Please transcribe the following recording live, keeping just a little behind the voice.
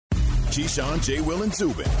Keyshawn, Jay, Will, and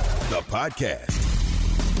Zubin, the podcast.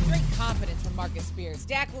 Great confidence from Marcus Spears.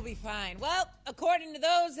 Dak will be fine. Well, according to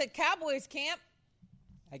those at Cowboys camp,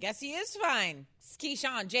 I guess he is fine. It's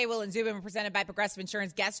Keyshawn, Jay, Will, and Zubin, presented by Progressive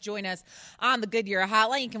Insurance. Guests join us on the Goodyear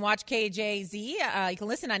Hotline. You can watch KJZ. You can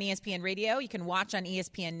listen on ESPN Radio. You can watch on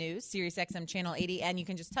ESPN News, Sirius XM Channel 80, and you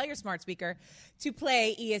can just tell your smart speaker to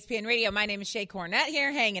play ESPN Radio. My name is Shae Cornette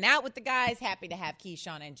here, hanging out with the guys. Happy to have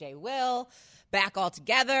Keyshawn and Jay Will back all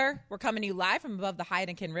together. We're coming to you live from above the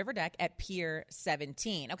Heineken River Deck at Pier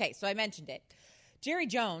 17. Okay, so I mentioned it. Jerry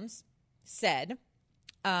Jones said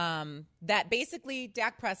that basically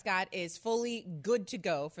Dak Prescott is fully good to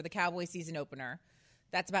go for the Cowboys season opener.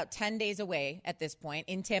 That's about 10 days away at this point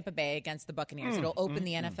in Tampa Bay against the Buccaneers. It'll open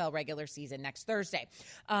the NFL regular season next Thursday.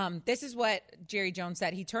 This is what Jerry Jones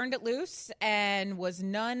said. He turned it loose and was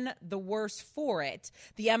none the worse for it.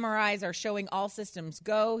 The MRIs are showing all systems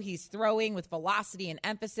go. He's throwing with velocity and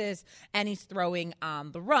emphasis, and he's throwing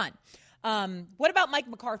on the run. What about Mike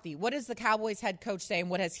McCarthy? What is the Cowboys head coach saying?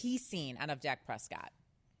 What has he seen out of Dak Prescott?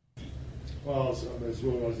 Well, as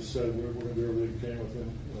Will and I just said, we're going to do everything we can with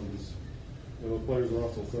him. The players are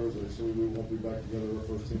off till Thursday, so we won't be back together. Our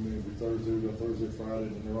first team meeting will be Thursday. We got Thursday,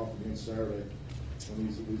 Friday, and then they're off again Saturday.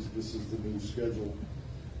 And this is the new schedule.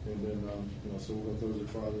 And then, so we'll go Thursday,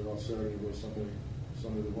 Friday, off Saturday, go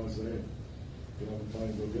Sunday to Wednesday, and get on the plane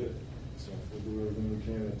and go get it. So we'll do everything we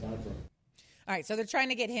can in that time frame. All right, so they're trying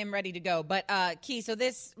to get him ready to go. But, Key, so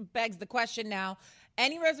this begs the question now.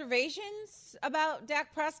 Any reservations about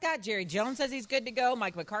Dak Prescott? Jerry Jones says he's good to go.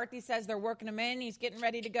 Mike McCarthy says they're working him in. He's getting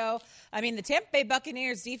ready to go. I mean, the Tampa Bay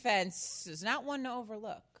Buccaneers defense is not one to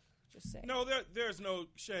overlook. Just saying. No, there's no,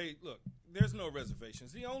 Shae, look, there's no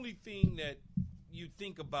reservations. The only thing that you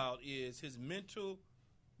think about is his mental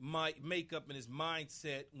makeup and his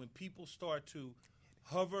mindset when people start to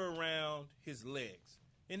hover around his legs.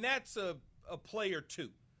 And that's a play or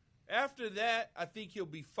two. After that, I think he'll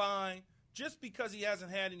be fine. Just because he hasn't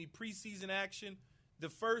had any preseason action, the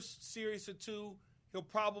first series or two, he'll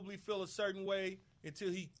probably feel a certain way until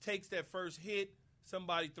he takes that first hit,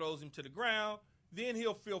 somebody throws him to the ground, then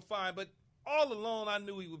he'll feel fine. But all along, I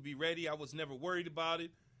knew he would be ready. I was never worried about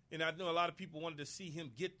it, and I know a lot of people wanted to see him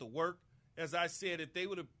get the work. As I said, if they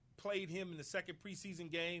would have played him in the second preseason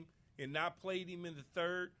game and not played him in the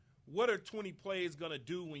third, what are 20 plays going to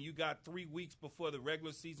do when you got 3 weeks before the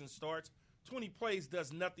regular season starts? 20 plays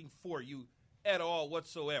does nothing for you at all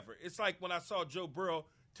whatsoever. It's like when I saw Joe Burrow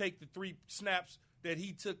take the 3 snaps that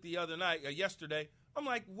he took the other night or yesterday. I'm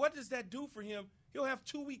like, what does that do for him? He'll have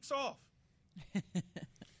 2 weeks off.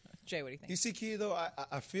 Jay, what do you think? You see, Key, though,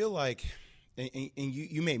 I feel like, and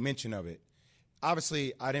you made mention of it.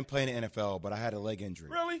 Obviously, I didn't play in the NFL, but I had a leg injury.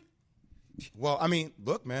 Really? Well, I mean,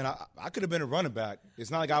 look, man, I could have been a running back. It's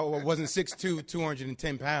not like I wasn't 6'2",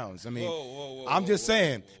 210 pounds. I mean, I'm just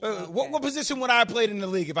saying. What position would I have played in the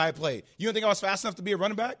league if I had played? You don't think I was fast enough to be a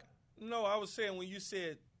running back? No, I was saying when you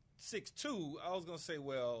said 6'2", I was going to say,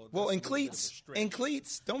 well, in cleats,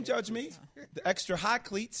 don't judge me. The extra high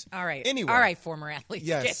cleats. All right. Anyway. All right, former athletes,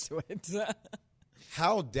 yes. get to it.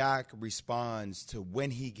 How Dak responds to when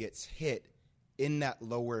he gets hit in that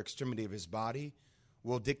lower extremity of his body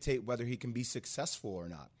will dictate whether he can be successful or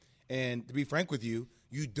not. And to be frank with you,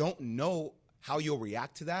 you don't know how you'll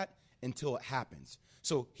react to that until it happens.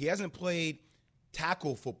 So he hasn't played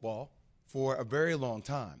tackle football for a very long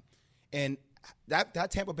time. And that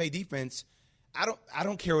Tampa Bay defense, I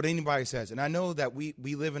don't care what anybody says. And I know that we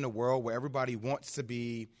live in a world where everybody wants to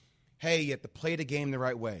be, hey, you have to play the game the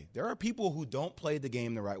right way. There are people who don't play the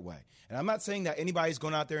game the right way. And I'm not saying that anybody's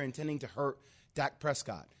going out there intending to hurt Dak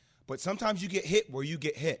Prescott. But sometimes you get hit where you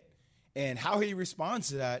get hit. And how he responds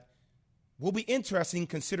to that will be interesting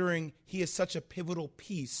considering he is such a pivotal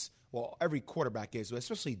piece. Well, every quarterback is, but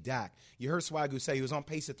especially Dak. You heard Swagoo say he was on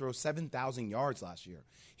pace to throw 7,000 yards last year.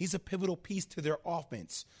 He's a pivotal piece to their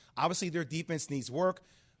offense. Obviously, their defense needs work.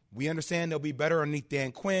 We understand they'll be better underneath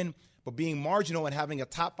Dan Quinn, but being marginal and having a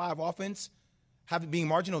top-5 offense, being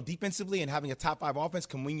marginal defensively and having a top-5 offense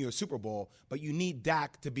can win you a Super Bowl, but you need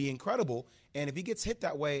Dak to be incredible. And if he gets hit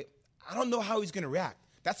that way, I don't know how he's going to react.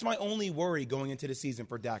 That's my only worry going into the season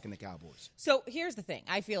for Dak and the Cowboys. So here's the thing.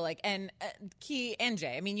 I feel like, and Key and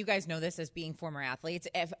Jay, I mean, you guys know this as being former athletes.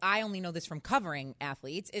 If I only know this from covering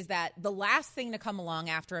athletes, is that the last thing to come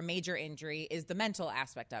along after a major injury is the mental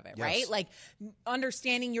aspect of it, yes. right? Like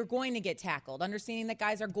understanding you're going to get tackled, understanding that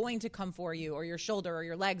guys are going to come for you or your shoulder or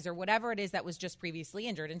your legs or whatever it is that was just previously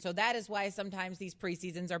injured. And so that is why sometimes these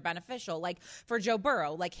preseasons are beneficial. Like for Joe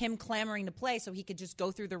Burrow, like him clamoring to play so he could just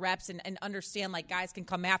go through the reps and understand like guys can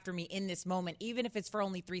come after me in this moment, even if it's for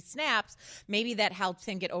only 3 snaps. Maybe that helps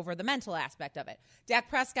him get over the mental aspect of it. Dak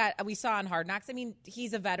Prescott, we saw on Hard Knocks. I mean,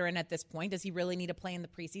 he's a veteran at this point. Does he really need to play in the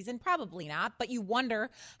preseason? Probably not, but you wonder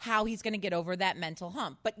how he's going to get over that mental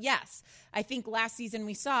hump. But yes, I think last season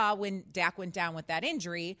we saw when Dak went down with that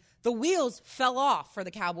injury, the wheels fell off for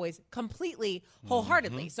the Cowboys completely,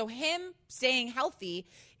 wholeheartedly. So him staying healthy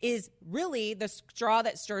is really the straw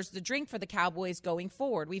that stirs the drink for the Cowboys going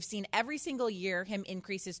forward. We've seen every single year him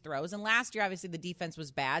increase his throws. And last year, obviously, the defense was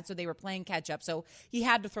bad, so they were playing catch-up. So he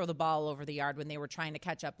had to throw the ball over the yard when they were trying to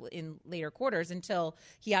catch up in later quarters until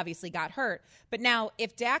he obviously got hurt. But now,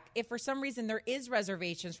 if for some reason there is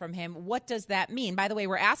reservations from him, what does that mean? By the way,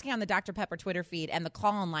 we're asking on the Dr. Pepper Twitter feed and the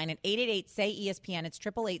call-in line at 888-SAY-ESPN. It's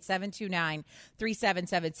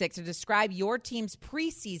 888-729-3776 to describe your team's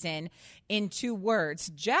preseason in 2 words.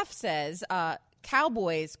 Jeff says,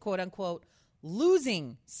 Cowboys, quote-unquote,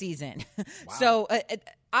 losing season. Wow. So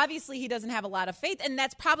obviously he doesn't have a lot of faith, and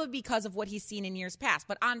that's probably because of what he's seen in years past.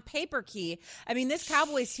 But on paper, Key, I mean, this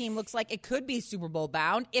Cowboys team looks like it could be Super Bowl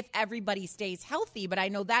bound if everybody stays healthy. But I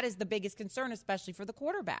know that is the biggest concern, especially for the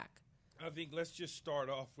quarterback. I think let's just start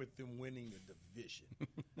off with them winning the division.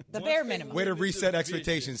 The bare minimum. Way to reset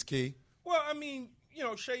expectations, Key. Well, I mean,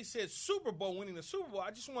 Shae said Super Bowl, winning the Super Bowl.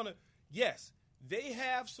 I just want to, yes, they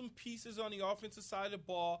have some pieces on the offensive side of the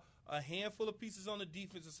ball, a handful of pieces on the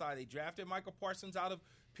defensive side. They drafted Michael Parsons out of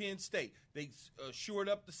Penn State. They shored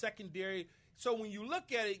up the secondary. So when you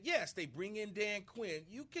look at it, yes, they bring in Dan Quinn.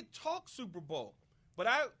 You could talk Super Bowl. But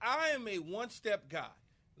I am a one-step guy.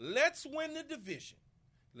 Let's win the division.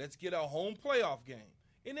 Let's get a home playoff game.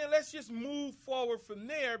 And then let's just move forward from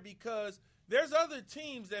there because there's other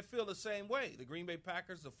teams that feel the same way. The Green Bay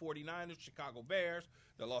Packers, the 49ers, Chicago Bears,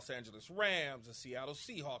 the Los Angeles Rams, the Seattle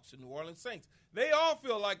Seahawks, the New Orleans Saints. They all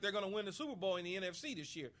feel like they're going to win the Super Bowl in the NFC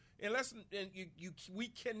this year. We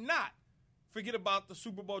cannot forget about the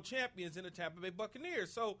Super Bowl champions in the Tampa Bay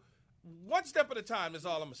Buccaneers. So one step at a time is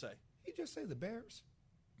all I'm going to say. You just say the Bears?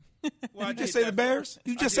 Well, you just say the Bears?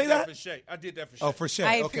 You just say that? I did that for Shae. Oh, for Shae.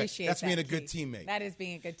 I okay. appreciate That's that, being a Key. good teammate. That is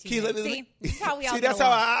being a good Key, teammate. See, this is how we all see, get that's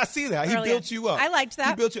along. how I see that. He built you up. I liked that.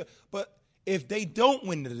 He built you up. But if they don't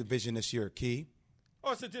win the division this year, Key,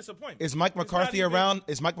 it's a disappointment. is Mike McCarthy around?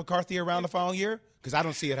 Is Mike McCarthy around the following year? Because I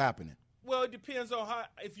don't see it happening. Well, it depends on how.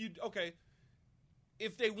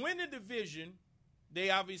 If they win the division,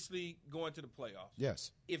 they obviously go into the playoffs.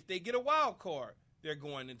 Yes. If they get a wild card, they're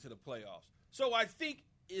going into the playoffs. So I think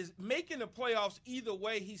is making the playoffs either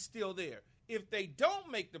way, he's still there. If they don't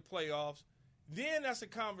make the playoffs, then that's a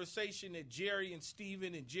conversation that Jerry and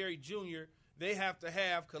Steven and Jerry Jr., they have to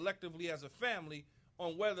have collectively as a family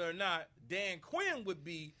on whether or not Dan Quinn would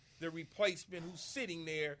be the replacement who's sitting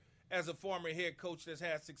there as a former head coach that's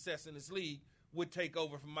had success in this league would take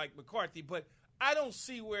over from Mike McCarthy. But I don't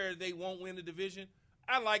see where they won't win the division.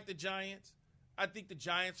 I like the Giants. I think the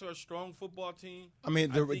Giants are a strong football team. I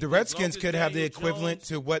mean, the Redskins could have the equivalent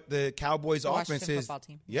to what the Cowboys' offense is.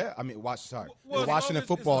 Team. Yeah, I mean, the Washington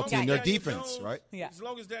football team, their Daniel defense, Jones, right? Yeah. As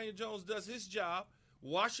long as Daniel Jones does his job,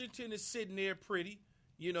 Washington is sitting there pretty.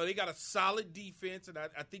 They got a solid defense, and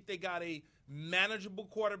I think they got a manageable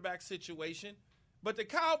quarterback situation. But the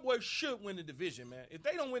Cowboys should win the division, man. If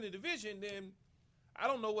they don't win the division, then I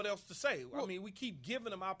don't know what else to say. I mean, we keep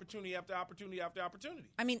giving them opportunity after opportunity after opportunity.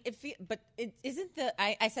 I mean, isn't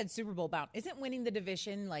I said Super Bowl bound. Isn't winning the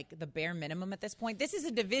division like the bare minimum at this point? This is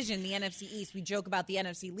a division, the NFC East. We joke about the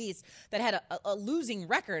NFC East that had a losing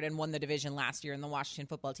record and won the division last year in the Washington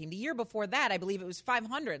football team. The year before that, I believe it was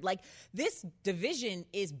 500. Like, this division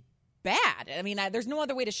is bad. I mean, there's no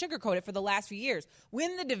other way to sugarcoat it for the last few years.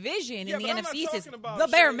 Win the division in the NFC East is the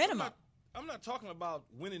bare minimum. I'm not talking about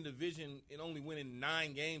winning the division and only winning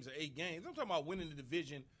 9 games or 8 games. I'm talking about winning the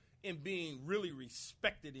division and being really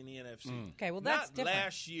respected in the NFC. Okay, well, that's not different.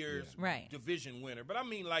 Last year's division winner, but I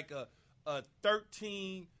mean like a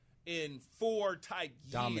 13-4 type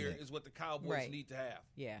year is what the Cowboys need to have.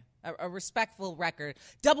 Yeah, a respectful record,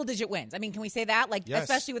 double-digit wins. I mean, can we say that? Like,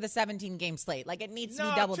 especially with a 17-game slate, like it needs to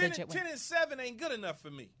be double-digit wins. 10-7 ain't good enough for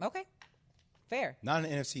me. Okay, fair. Not in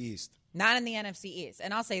the NFC East. Not in the NFC East.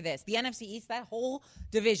 And I'll say this, the NFC East, that whole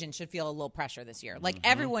division should feel a little pressure this year. Like,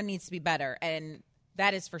 everyone needs to be better, and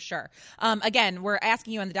that is for sure. Again, we're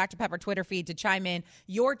asking you on the Dr. Pepper Twitter feed to chime in.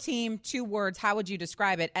 Your team, 2 words, how would you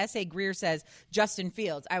describe it? S.A. Greer says Justin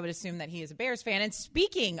Fields. I would assume that he is a Bears fan. And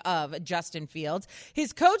speaking of Justin Fields,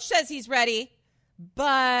 his coach says he's ready,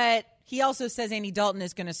 but he also says Andy Dalton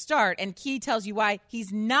is going to start. And Key tells you why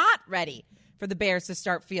he's not ready for the Bears to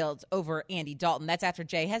start Fields over Andy Dalton. That's after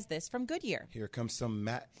Jay has this from Goodyear. Here comes some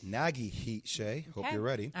Matt Nagy heat, Shae. Hope you're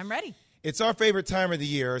ready. I'm ready. It's our favorite time of the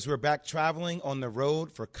year as we're back traveling on the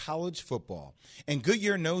road for college football. And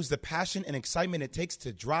Goodyear knows the passion and excitement it takes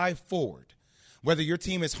to drive forward. Whether your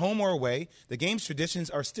team is home or away, the game's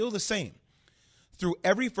traditions are still the same. Through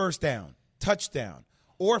every first down, touchdown,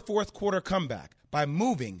 or fourth quarter comeback, by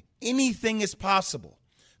moving, anything is possible.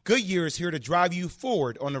 Goodyear is here to drive you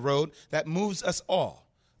forward on the road that moves us all.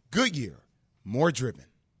 Goodyear, more driven.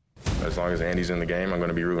 As long as Andy's in the game, I'm going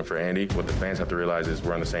to be rooting for Andy. What the fans have to realize is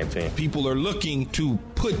we're on the same team. People are looking to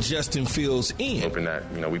put Justin Fields in. Hoping that,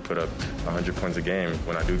 we put up 100 points a game.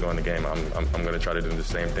 When I do go in the game, I'm going to try to do the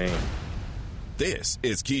same thing. This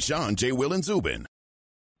is Keyshawn, Jay, Will, and Zubin.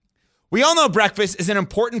 We all know breakfast is an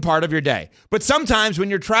important part of your day, but sometimes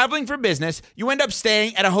when you're traveling for business, you end up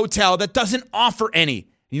staying at a hotel that doesn't offer any.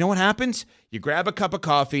 You know what happens? You grab a cup of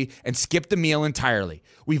coffee and skip the meal entirely.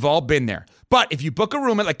 We've all been there. But if you book a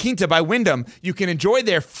room at La Quinta by Wyndham, you can enjoy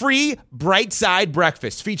their free Bright Side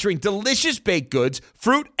breakfast featuring delicious baked goods,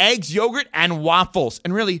 fruit, eggs, yogurt, and waffles.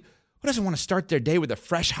 And really, who doesn't want to start their day with a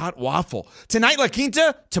fresh, hot waffle? Tonight, La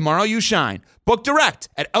Quinta, tomorrow you shine. Book direct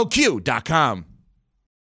at lq.com.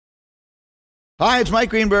 Hi, it's Mike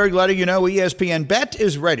Greenberg letting you know ESPN Bet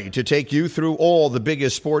is ready to take you through all the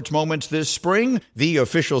biggest sports moments this spring. The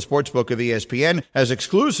official sportsbook of ESPN has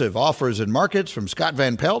exclusive offers and markets from Scott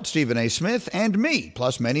Van Pelt, Stephen A. Smith, and me,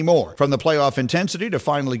 plus many more. From the playoff intensity to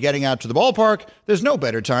finally getting out to the ballpark, there's no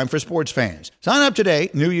better time for sports fans. Sign up today.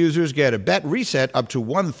 New users get a bet reset up to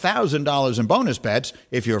 $1,000 in bonus bets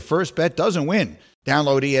if your first bet doesn't win.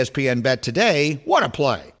 Download ESPN Bet today. What a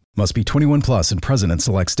play. Must be 21 plus and present in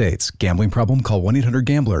select states. Gambling problem? Call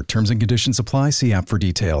 1-800-GAMBLER. Terms and conditions apply. See app for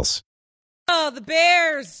details. Oh, the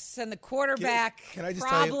Bears and the quarterback Can I just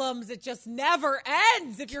problems. It just never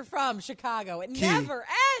ends if you're from Chicago. It never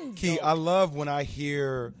ends. Key, I love when I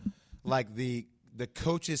hear like the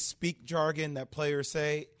coaches speak jargon that players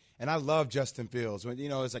say, and I love Justin Fields. When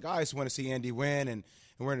it's like, I just want to see Andy win, and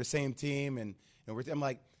we're in the same team, and I'm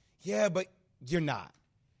like, yeah, but you're not.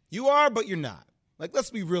 You are, but you're not. Like,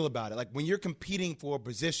 let's be real about it. Like, when you're competing for a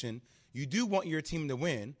position, you do want your team to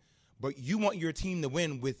win, but you want your team to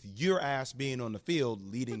win with your ass being on the field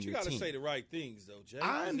leading your team. But you got to say the right things, though, Jay.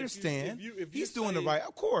 I understand. If He's doing the right.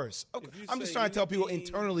 Of course. I'm just trying to tell people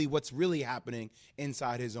internally what's really happening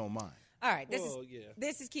inside his own mind. All right,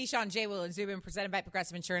 this is Keyshawn, Jay, Will, and Zubin, presented by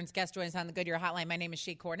Progressive Insurance. Guest joins on the Goodyear Hotline. My name is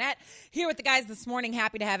Shae Cornett. Here with the guys this morning.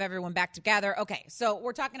 Happy to have everyone back together. Okay, so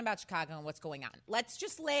we're talking about Chicago and what's going on. Let's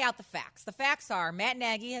just lay out the facts. The facts are Matt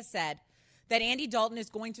Nagy has said that Andy Dalton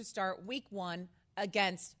is going to start week 1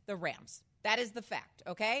 against the Rams. That is the fact,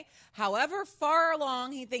 okay? However far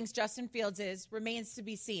along he thinks Justin Fields remains to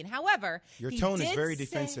be seen. However, your tone is very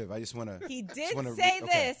defensive. I just want to. He did say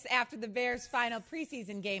this after the Bears' final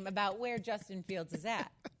preseason game about where Justin Fields is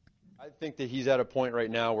at. I think that he's at a point right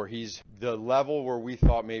now where he's the level where we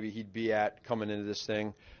thought maybe he'd be at coming into this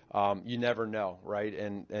thing. You never know, right?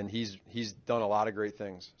 And he's done a lot of great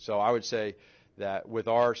things. So I would say that with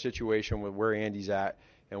our situation, with where Andy's at,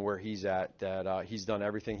 and where he's at, that he's done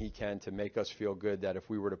everything he can to make us feel good that if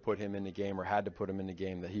we were to put him in the game or had to put him in the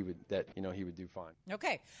game, that he would do fine.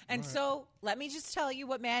 Okay. And so let me just tell you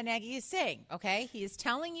what Matt Nagy is saying, okay? He is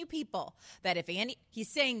telling you people that if he's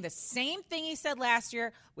saying the same thing he said last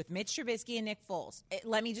year with Mitch Trubisky and Nick Foles.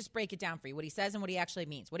 Let me just break it down for you, what he says and what he actually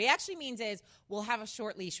means. What he actually means is we'll have a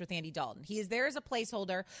short leash with Andy Dalton. He is there as a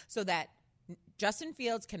placeholder so that Justin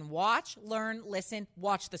Fields can watch, learn, listen,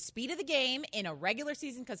 watch the speed of the game in a regular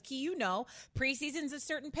season because, Key, preseason's a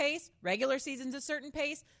certain pace, regular season's a certain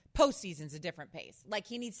pace, postseason's a different pace. Like,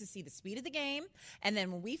 he needs to see the speed of the game, and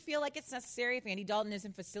then when we feel like it's necessary, if Andy Dalton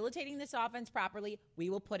isn't facilitating this offense properly, we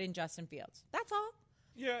will put in Justin Fields. That's all.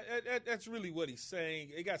 Yeah, that's really what he's saying.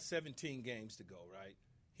 They got 17 games to go, right?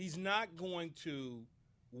 He's not going to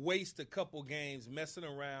waste a couple games messing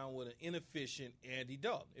around with an inefficient Andy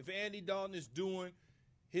Dalton. If Andy Dalton is doing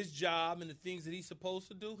his job and the things that he's supposed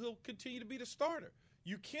to do, he'll continue to be the starter.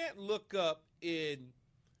 You can't look up and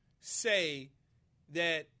say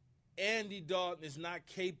that Andy Dalton is not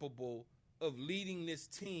capable of leading this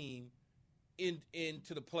team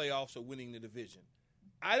into the playoffs or winning the division.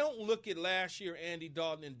 I don't look at last year Andy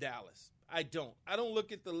Dalton in Dallas. I don't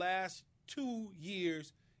look at the last 2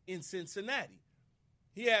 years in Cincinnati.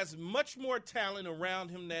 He has much more talent around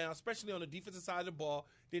him now, especially on the defensive side of the ball,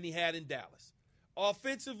 than he had in Dallas.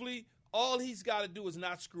 Offensively, all he's got to do is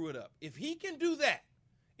not screw it up. If he can do that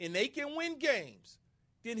and they can win games,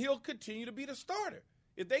 then he'll continue to be the starter.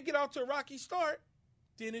 If they get out to a rocky start,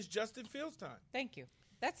 then it's Justin Fields' time. Thank you.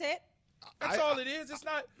 That's it. That's all it is.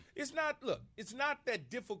 It's not that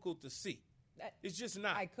difficult to see. It's just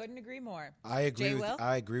not. I couldn't agree more. I agree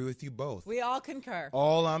with you both. We all concur.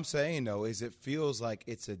 All I'm saying, though, is it feels like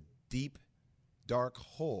it's a deep, dark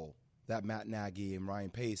hole that Matt Nagy and Ryan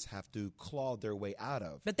Pace have to claw their way out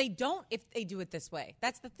of. But they don't if they do it this way.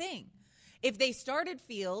 That's the thing. If they started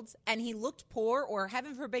Fields and he looked poor or,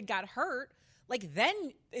 heaven forbid, got hurt, like then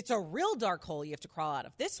it's a real dark hole you have to crawl out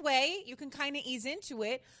of. This way, you can kind of ease into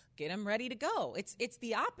it, get him ready to go. It's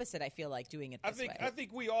the opposite, I feel like, doing it this way. I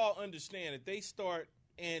think we all understand if they start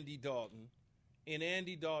Andy Dalton and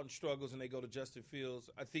Andy Dalton struggles and they go to Justin Fields,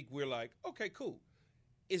 I think we're like, okay, cool.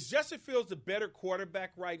 Is Justin Fields the better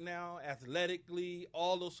quarterback right now, athletically,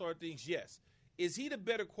 all those sort of things? Yes. Is he the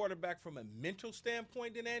better quarterback from a mental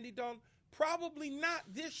standpoint than Andy Dalton? Probably not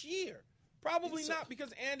this year. Probably not,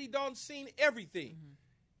 because Andy Dalton's seen everything. Mm-hmm.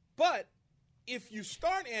 But if you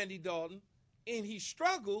start Andy Dalton and he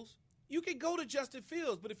struggles, you can go to Justin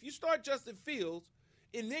Fields. But if you start Justin Fields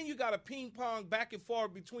and then you got a ping-pong back and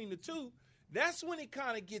forth between the two, that's when it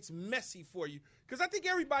kind of gets messy for you. Because I think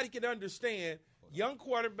everybody can understand young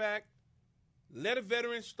quarterback, let a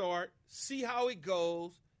veteran start, see how it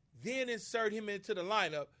goes, then insert him into the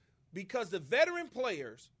lineup, because the veteran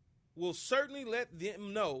players will certainly let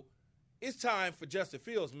them know it's time for Justin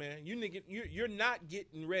Fields, man. You're not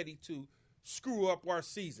getting ready to screw up our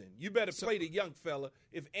season. You better play the young fella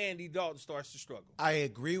if Andy Dalton starts to struggle. I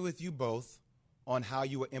agree with you both on how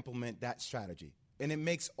you would implement that strategy, and it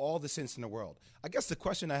makes all the sense in the world. I guess the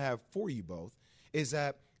question I have for you both is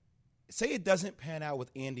that, say it doesn't pan out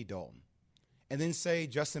with Andy Dalton, and then say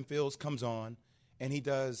Justin Fields comes on and he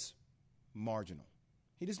does marginal.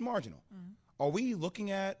 He does marginal. Mm-hmm. Are we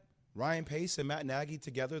looking at Ryan Pace and Matt Nagy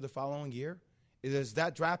together the following year? Does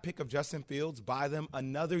that draft pick of Justin Fields buy them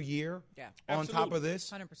another year on top of this?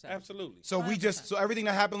 100%. Absolutely. So 100%. So everything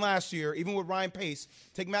that happened last year, even with Ryan Pace,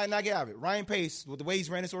 take Matt Nagy out of it. Ryan Pace, with the way he's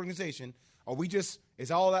ran this organization,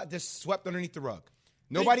 is all that just swept underneath the rug?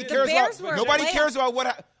 Nobody cares about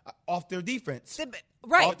what off their defense.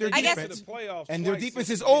 Off their defense. The playoffs and their defense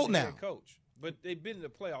is old now. Coach. But they've been in the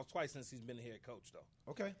playoffs twice since he's been the head coach,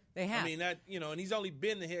 though. Okay. They have. I mean, and he's only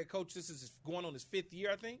been the head coach. This is going on his 5th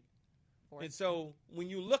year, I think. Fourth. And so when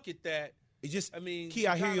you look at that, Key,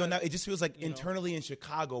 I hear you on that. It just feels like internally in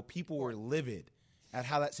Chicago, people were livid at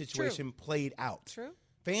how that situation played out. True.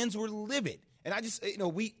 Fans were livid. And I just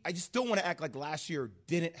don't want to act like last year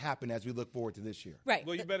didn't happen as we look forward to this year. Right.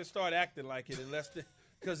 Well, you better start acting like it unless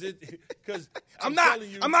because I'm not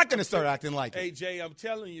going to start acting like it. Hey, Jay, I'm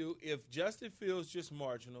telling you, if Justin Fields just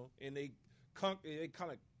marginal and they kind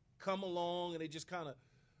of come along and they just kind of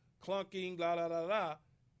clunking, blah, blah, blah, blah,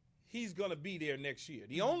 he's going to be there next year.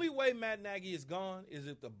 The only way Matt Nagy is gone is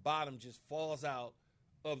if the bottom just falls out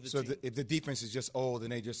of the team. So if the defense is just old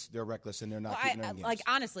and they're reckless and they're not getting their games. Like,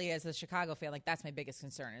 honestly, as a Chicago fan, like, that's my biggest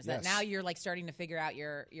concern is that now you're like starting to figure out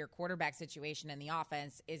your quarterback situation and the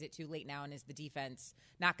offense. Is it too late now, and is the defense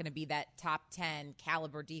not going to be that top 10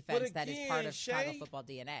 caliber defense that is part of Chicago football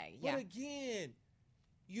DNA? But again,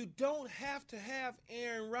 you don't have to have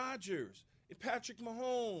Aaron Rodgers and Patrick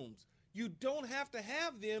Mahomes. You don't have to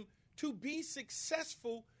have them to be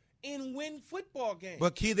successful and win football games.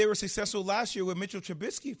 But, Key, they were successful last year with Mitchell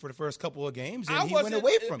Trubisky for the first couple of games, and he went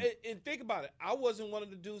away from it. And think about it. I wasn't one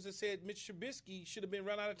of the dudes that said Mitch Trubisky should have been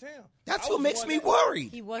run out of town. That's what makes me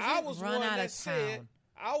worried. He wasn't run out of town.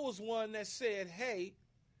 I was one that said, hey,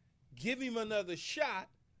 give him another shot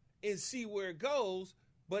and see where it goes.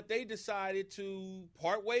 But they decided to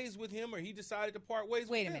part ways with him, or he decided to part ways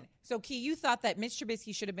with him. Wait a minute. So, Key, you thought that Mitch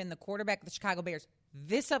Trubisky should have been the quarterback of the Chicago Bears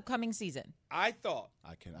this upcoming season? I thought,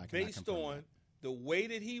 based on the way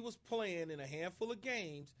that he was playing in a handful of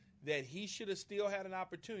games, that he should have still had an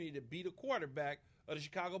opportunity to be the quarterback of the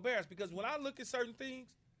Chicago Bears. Because when I look at certain things,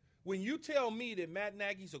 when you tell me that Matt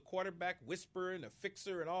Nagy's a quarterback whisperer and a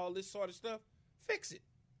fixer and all this sort of stuff, fix it.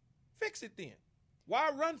 Fix it then.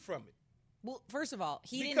 Why run from it? Well, first of all,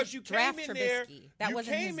 he because didn't draft Trubisky. That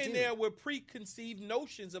wasn't his due. You came in there with preconceived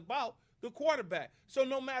notions about the quarterback. So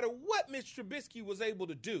no matter what Mitch Trubisky was able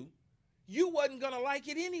to do, you wasn't going to like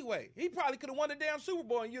it anyway. He probably could have won the damn Super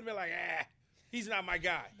Bowl, and you'd have been like, he's not my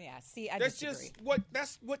guy. Yeah, see, I disagree.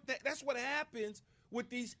 That's what happens with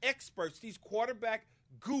these experts, these quarterback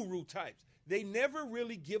guru types. They never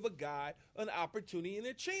really give a guy an opportunity and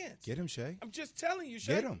a chance. Get him, Shae. I'm just telling you, Shae.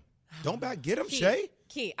 Get him. Don't get him, Shae.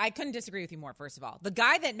 Key, I couldn't disagree with you more, first of all. The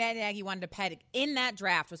guy that Matt Nagy wanted to peg in that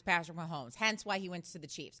draft was Patrick Mahomes, hence why he went to the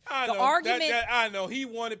Chiefs. I know. He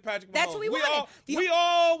wanted Patrick Mahomes. That's what we wanted. We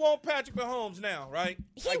all want Patrick Mahomes now, right?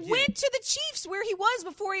 He went to the Chiefs where he was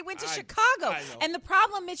before he went to Chicago. And the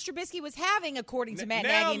problem Mitch Trubisky was having, according to Matt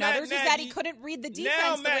Nagy and others, was that he couldn't read the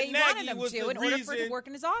defense the way he wanted him to in order for it to work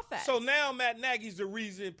in his offense. So now Matt Nagy's the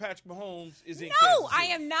reason Patrick Mahomes is in Kansas No, City. I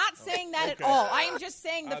am not saying that at all. I am just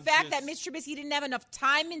saying the fact that Mitch Trubisky didn't have enough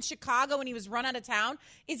time in Chicago when he was run out of town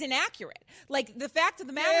is inaccurate. Like, the fact of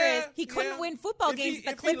the matter is he couldn't win football games at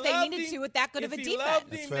the clip they needed to with that good of a defense. If he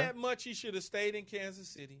loved him that much, he should have stayed in Kansas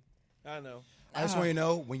City. I know. I just want you to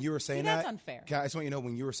know when you were saying that's unfair. I just want you to know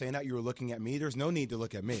when you were saying that, you were looking at me. There's no need to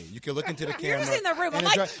look at me. You can look into the camera. You're just in the room. I'm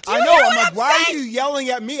like, I know. I'm like, why are you yelling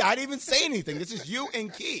at me? I didn't even say anything. This is you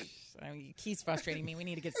and Key. Key's frustrating me. We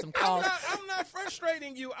need to get some calls. I'm not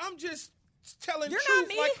frustrating you. I'm just telling You're truth. not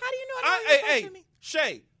me. Like, how do you know I'm not frustrating me?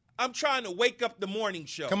 Shae, I'm trying to wake up the morning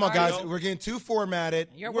show. Come on, guys. We're getting too formatted.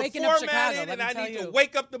 We're waking up Chicago. And I need to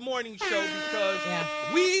wake up the morning show because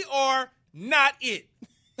we are not it.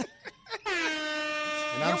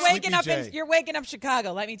 You're waking up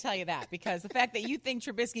Chicago. Let me tell you that, because the fact that you think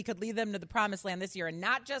Trubisky could lead them to the promised land this year and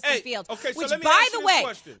not Justin Fields. Okay, which, so let me by ask the you way, this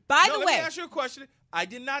question. Let me ask you a question. I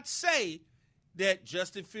did not say that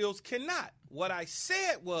Justin Fields cannot. What I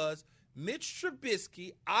said was Mitch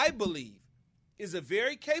Trubisky, I believe, is a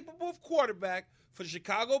very capable quarterback for the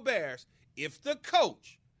Chicago Bears if the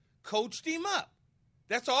coach coached him up.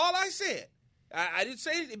 That's all I said. I didn't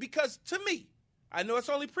say it because, to me, I know it's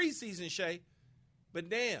only preseason, Shae, but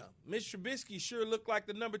damn, Mitch Trubisky sure looked like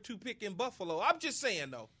the number 2 pick in Buffalo. I'm just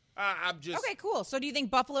saying, though. I'm just okay. Cool. So, do you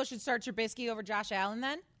think Buffalo should start Trubisky over Josh Allen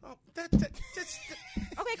then? Oh,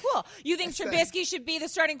 okay, cool. You think Trubisky should be the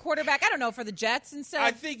starting quarterback? I don't know, for the Jets instead.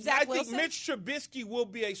 I think Wilson? Mitch Trubisky will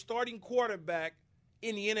be a starting quarterback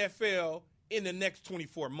in the NFL in the next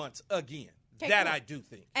 24 months again. Okay, that cool. I do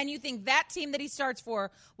think. And you think that team that he starts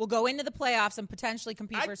for will go into the playoffs and potentially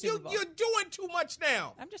compete for a Super Bowl? You're doing too much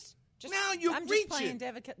now. I'm just playing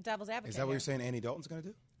devil's advocate. Is that what you're saying Andy Dalton's going to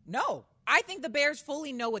do? No. I think the Bears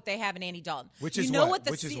fully know what they have in Andy Dalton. Which is what?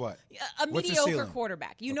 A mediocre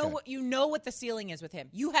quarterback. You know what the ceiling is with him.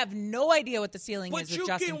 You have no idea what the ceiling is with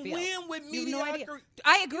Justin Fields. But you can win with mediocre.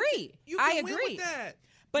 I agree. You I can agree. win with that.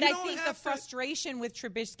 But I think the frustration with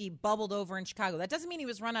Trubisky bubbled over in Chicago. That doesn't mean he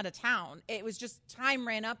was run out of town. It was just time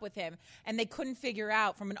ran up with him, and they couldn't figure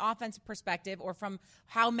out from an offensive perspective or from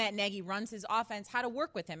how Matt Nagy runs his offense how to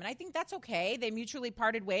work with him. And I think that's okay. They mutually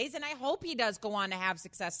parted ways, and I hope he does go on to have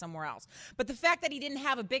success somewhere else. But the fact that he didn't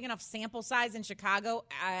have a big enough sample size in Chicago,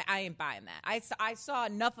 I ain't buying that. I saw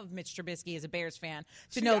enough of Mitch Trubisky as a Bears fan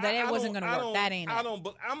to know that it wasn't going to work. That ain't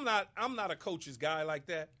it. I'm not a coach's guy like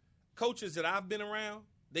that. Coaches that I've been around,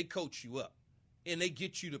 they coach you up, and they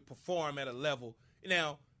get you to perform at a level.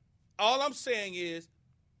 Now, all I'm saying is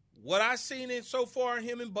what I've seen so far in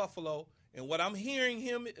him in Buffalo and what I'm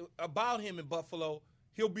hearing about him in Buffalo,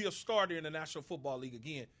 he'll be a starter in the National Football League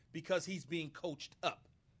again because he's being coached up.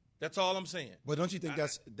 That's all I'm saying. Well, don't you think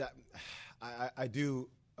I do.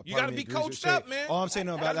 You got to be coached up, man. All I'm saying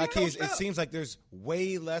about that, Key, is it seems like there's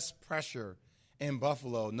way less pressure in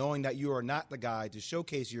Buffalo knowing that you are not the guy to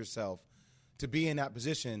showcase yourself to be in that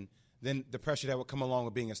position than the pressure that would come along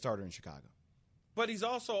with being a starter in Chicago. But he's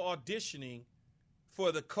also auditioning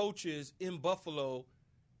for the coaches in Buffalo,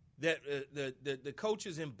 that the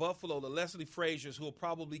coaches in Buffalo, the Leslie Frazier's, who will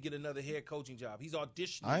probably get another head coaching job. He's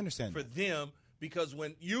auditioning for them because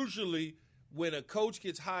when a coach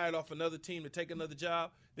gets hired off another team to take another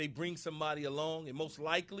job, they bring somebody along, and most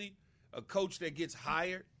likely a coach that gets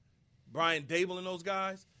hired, Brian Dable and those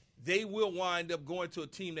guys, they will wind up going to a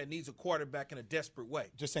team that needs a quarterback in a desperate way.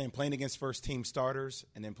 Just saying, playing against first-team starters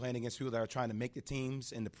and then playing against people that are trying to make the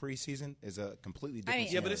teams in the preseason is a completely different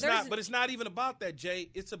scenario. But it's not even about that,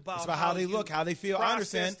 Jay. It's about how they look, how they feel. I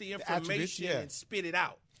understand the information and spit it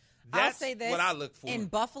out. I'll say this, what I look for. In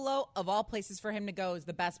Buffalo, of all places for him to go, is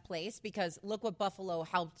the best place because look what Buffalo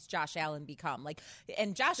helped Josh Allen become.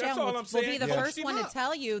 And Josh Allen will be the first one to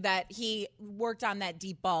tell you that he worked on that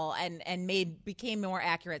deep ball and became more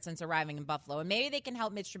accurate since arriving in Buffalo. And maybe they can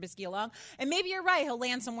help Mitch Trubisky along. And maybe you're right, he'll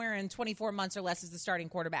land somewhere in 24 months or less as the starting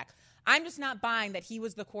quarterback. I'm just not buying that he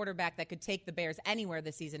was the quarterback that could take the Bears anywhere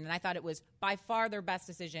this season, and I thought it was by far their best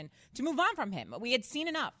decision to move on from him. We had seen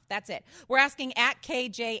enough. That's it. We're asking at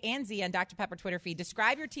KJ and Z on Dr. Pepper Twitter feed,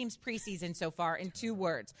 describe your team's preseason so far in 2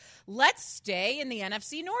 words. Let's stay in the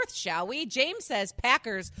NFC North, shall we? James says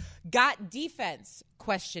Packers got defense.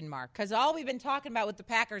 question mark, because all we've been talking about with the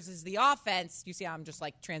Packers is the offense. You see how I'm just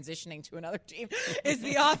like transitioning to another team is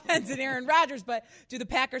the offense and Aaron Rodgers, but do the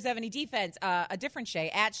Packers have any defense? A different Shae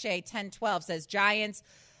at Shae 1012 says Giants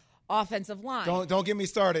offensive line. Don't get me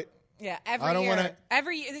started. Yeah, I don't want to.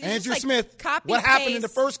 Every year, Andrew Smith. Copy, what happened in the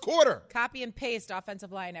first quarter? Copy and paste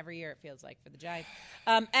offensive line every year. It feels like for the Giants.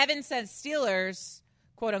 Evan says Steelers,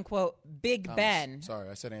 quote unquote, Big Thomas. Ben. Sorry,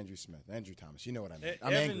 I said Andrew Smith. Andrew Thomas. You know what I mean.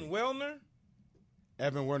 I'm Evan Wellner.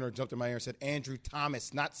 Evan Werner jumped in my ear and said Andrew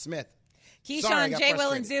Thomas, not Smith. Keyshawn, Jay,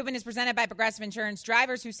 Will, and Zubin is presented by Progressive Insurance.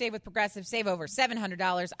 Drivers who save with Progressive save over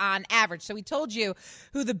 $700 on average. So we told you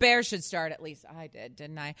who the Bears should start. At least I did,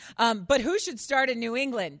 didn't I? But who should start in New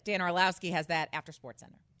England? Dan Orlovsky has that after Sports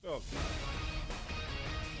Center. Okay.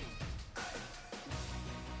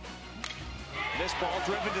 This ball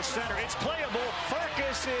driven to center. It's playable.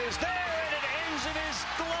 Farkas is there, and it ends in his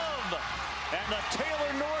glove. And the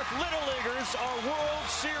Taylor North Little Leaguers are World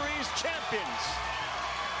Series champions.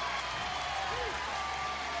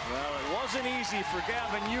 Well, it wasn't easy for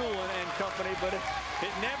Gavin Ewell and company, but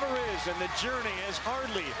it never is, and the journey has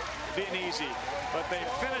hardly been easy. But they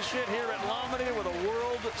finish it here at Lombardy with a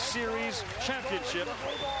World Series championship,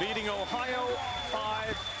 beating Ohio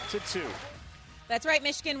 5-2. That's right.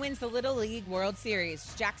 Michigan wins the Little League World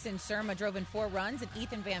Series. Jackson Surma drove in 4 runs, and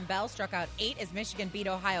Ethan Van Bell struck out 8 as Michigan beat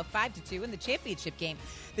Ohio 5-2 in the championship game.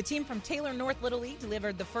 The team from Taylor North Little League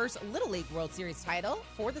delivered the first Little League World Series title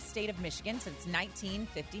for the state of Michigan since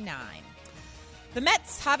 1959. The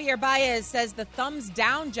Mets' Javier Baez says the thumbs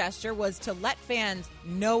down gesture was to let fans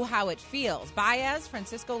know how it feels. Baez,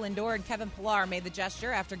 Francisco Lindor, and Kevin Pillar made the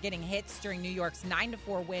gesture after getting hits during New York's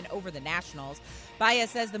 9-4 win over the Nationals. Baez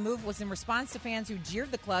says the move was in response to fans who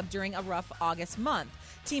jeered the club during a rough August month.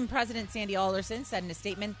 Team president Sandy Alderson said in a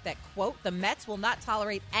statement that, quote, the Mets will not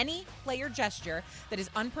tolerate any player gesture that is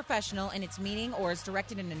unprofessional in its meaning or is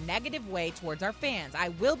directed in a negative way towards our fans. I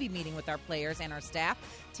will be meeting with our players and our staff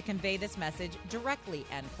to convey this message directly,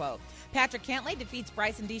 end quote. Patrick Cantlay defeats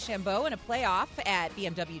Bryson DeChambeau in a playoff at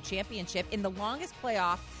BMW Championship in the longest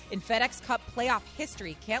playoff in FedEx Cup playoff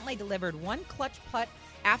history. Cantlay delivered one clutch putt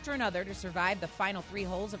after another to survive the final 3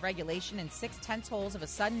 holes of regulation and 6/10 holes of a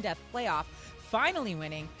sudden death playoff, finally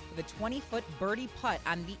winning with a 20-foot birdie putt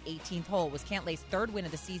on the 18th hole. It was Cantlay's 3rd win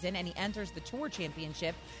of the season, and he enters the Tour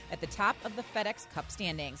Championship at the top of the FedEx Cup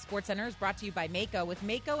standings. SportsCenter is brought to you by Maaco. With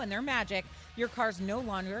Maaco and their magic, your car's no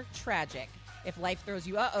longer tragic. If life throws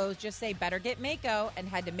you uh-ohs, just say better get Maaco and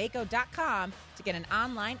head to Maaco.com to get an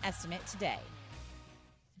online estimate today.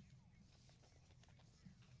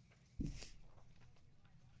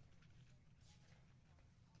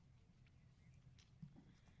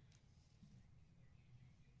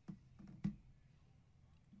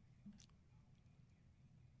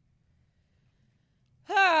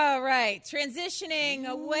 All right, transitioning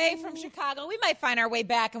away from Chicago, we might find our way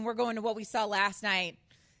back, and we're going to what we saw last night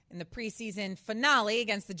in the preseason finale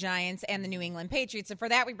against the Giants and the New England Patriots. And for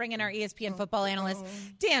that, we bring in our ESPN football analyst,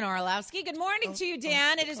 Dan Orlovsky. Good morning to you,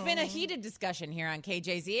 Dan. It has been a heated discussion here on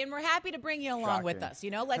KJZ, and we're happy to bring you along with us.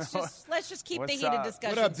 You know, let's just keep the heated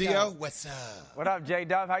discussion. What up, Dio? What's up? What up,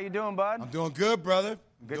 J-Dub? How you doing, bud? I'm doing good, brother.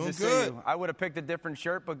 Good to see you. I would have picked a different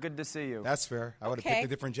shirt, but good to see you. That's fair. I would have picked a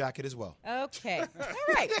different jacket as well. Okay.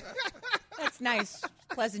 All right. That's nice.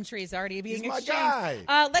 Pleasantries already being He's exchanged. my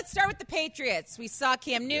guy. Let's start with the Patriots. We saw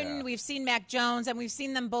Cam Newton. We've seen Mac Jones, and we've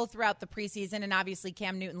seen them both throughout the preseason, and obviously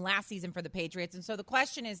Cam Newton last season for the Patriots. And so the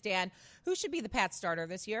question is, Dan, who should be the Pats starter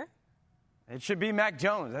this year? It should be Mac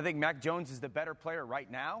Jones. I think Mac Jones is the better player right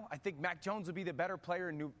now. I think Mac Jones will be the better player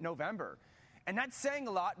in November. And that's saying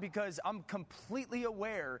a lot because I'm completely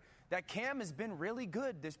aware that Cam has been really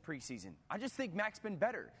good this preseason. I just think Mac's been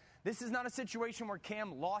better. This is not a situation where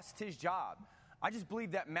Cam lost his job. I just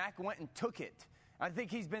believe that Mac went and took it. I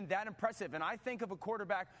think he's been that impressive. And I think of a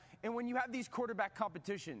quarterback, and when you have these quarterback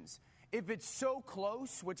competitions, if it's so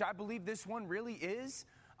close, which I believe this one really is,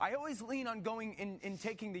 I always lean on going and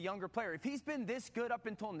taking the younger player. If he's been this good up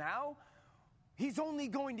until now, he's only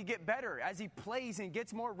going to get better as he plays and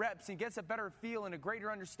gets more reps and gets a better feel and a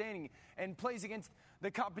greater understanding and plays against the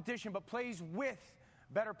competition, but plays with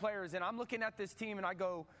better players. And I'm looking at this team and I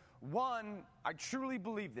go, one, I truly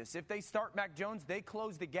believe this. If they start Mac Jones, they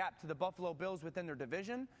close the gap to the Buffalo Bills within their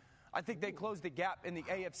division. I think they close the gap in the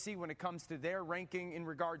AFC when it comes to their ranking in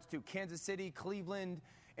regards to Kansas City, Cleveland,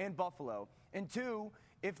 and Buffalo. And two,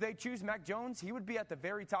 if they choose Mac Jones, he would be at the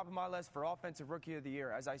very top of my list for Offensive Rookie of the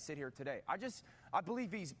Year as I sit here today. I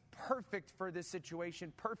believe he's perfect for this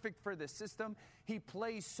situation, perfect for this system. He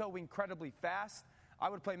plays so incredibly fast. I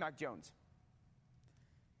would play Mac Jones.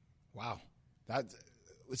 Wow.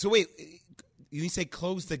 So wait, you say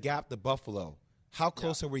close the gap to Buffalo. How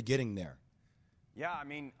close are we getting there? Yeah, I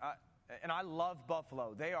mean, and I love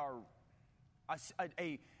Buffalo. They are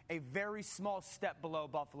a very small step below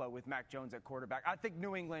Buffalo with Mac Jones at quarterback. I think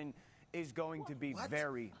New England is going to be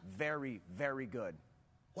very, very, very good.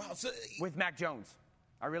 Wow, so, with Mac Jones.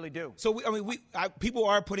 I really do. So, people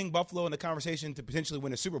are putting Buffalo in the conversation to potentially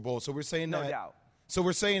win a Super Bowl. So we're saying no doubt. So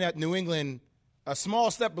we're saying that New England, a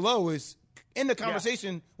small step below, is in the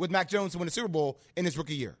conversation with Mac Jones to win a Super Bowl in his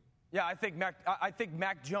rookie year. Yeah, I think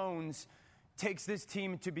Mac Jones takes this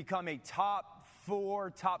team to become a top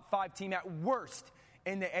 4, top 5 team at worst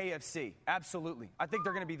in the AFC. Absolutely. I think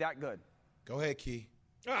they're going to be that good. Go ahead, Key.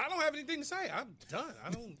 I don't have anything to say. I'm done.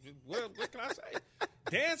 What can I say?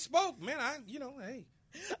 Dan spoke, man. Hey.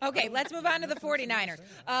 Okay, let's move on to the 49ers.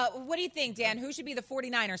 What do you think, Dan? Who should be the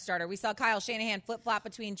 49ers starter? We saw Kyle Shanahan flip-flop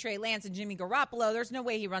between Trey Lance and Jimmy Garoppolo. There's no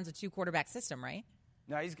way he runs a 2-quarterback system, right?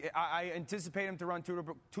 No, I anticipate him to run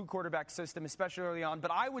two-quarterback system, especially early on.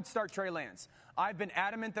 But I would start Trey Lance. I've been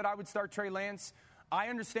adamant that I would start Trey Lance. I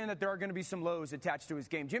understand that there are going to be some lows attached to his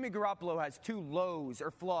game. Jimmy Garoppolo has 2 lows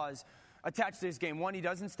or flaws attached to his game. 1, he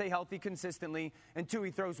doesn't stay healthy consistently, and 2,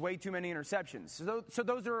 he throws way too many interceptions. So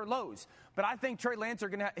those are lows. But I think Trey Lance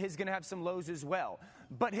is going to have some lows as well.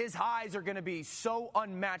 But his highs are going to be so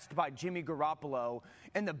unmatched by Jimmy Garoppolo,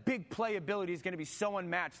 and the big playability is going to be so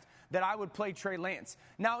unmatched that I would play Trey Lance.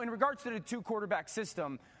 Now, in regards to the 2-quarterback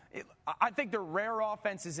system, I think they're rare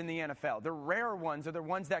offenses in the NFL. The rare ones are the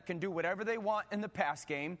ones that can do whatever they want in the pass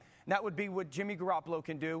game. And that would be what Jimmy Garoppolo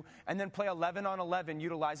can do, and then play 11 on 11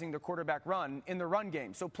 utilizing the quarterback run in the run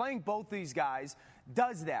game. So playing both these guys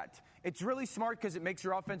does that. It's really smart because it makes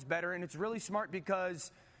your offense better, and it's really smart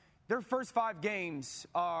because their first 5 games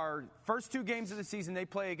are first 2 games of the season they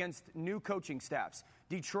play against new coaching staffs,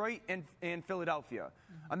 Detroit and Philadelphia.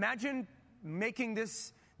 Imagine making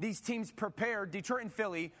these teams prepare. Detroit and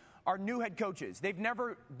Philly are new head coaches. They've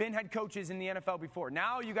never been head coaches in the NFL before.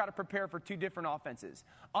 Now you got to prepare for 2 different offenses.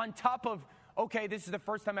 On top of, okay, this is the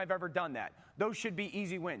first time I've ever done that. Those should be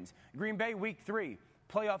easy wins. Green Bay, week 3,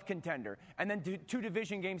 playoff contender. And then 2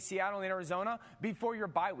 division games, Seattle and Arizona, before your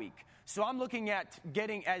bye week. So I'm looking at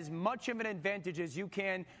getting as much of an advantage as you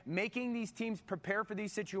can, making these teams prepare for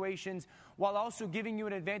these situations, while also giving you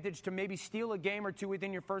an advantage to maybe steal a game or 2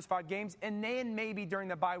 within your first 5 games. And then maybe during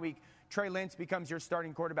the bye week, Trey Lance becomes your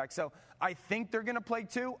starting quarterback. So I think they're going to play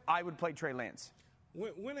 2. I would play Trey Lance.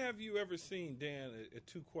 When have you ever seen, Dan,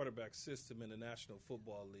 a 2-quarterback system in the National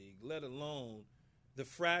Football League, let alone the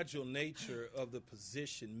fragile nature of the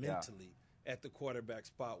position mentally at the quarterback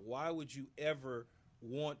spot? Why would you ever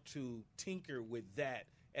want to tinker with that?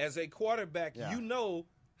 As a quarterback, you know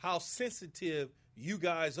how sensitive you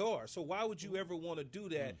guys are. So why would you ever want to do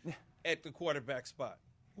that at the quarterback spot?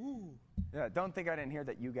 Ooh. Yeah, don't think I didn't hear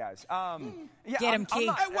that, you guys. Get him, Key.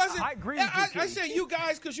 I agree with you, Key. I say you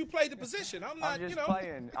guys because you play the position.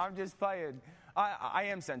 I'm just playing. I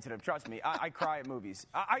am sensitive, trust me. I cry at movies.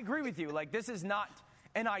 I agree with you. Like, this is not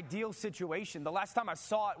an ideal situation. The last time I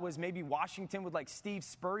saw it was maybe Washington with, like, Steve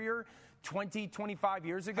Spurrier 25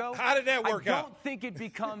 years ago. How did that work out? I don't think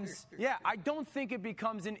it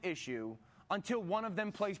becomes an issue until one of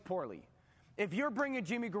them plays poorly. If you're bringing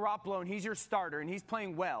Jimmy Garoppolo and he's your starter and he's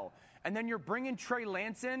playing well, and then you're bringing Trey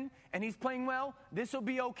Lance in and he's playing well, this will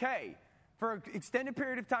be okay. For an extended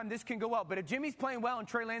period of time, this can go well. But if Jimmy's playing well and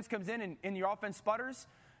Trey Lance comes in and your offense sputters,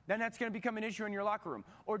 then that's going to become an issue in your locker room.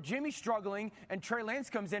 Or Jimmy's struggling and Trey Lance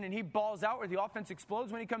comes in and he balls out or the offense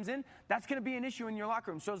explodes when he comes in, that's going to be an issue in your locker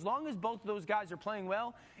room. So as long as both of those guys are playing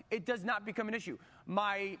well, it does not become an issue.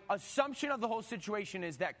 My assumption of the whole situation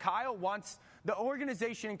is that the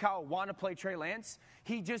organization and Kyle want to play Trey Lance.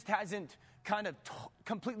 He just hasn't kind of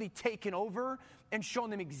completely taken over and shown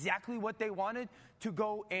them exactly what they wanted to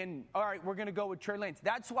go and, all right, we're going to go with Trey Lance.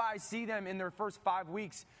 That's why I see them in their first 5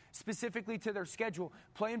 weeks, specifically to their schedule,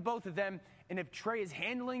 playing both of them. And if Trey is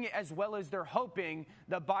handling it as well as they're hoping,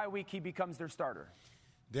 the bye week he becomes their starter.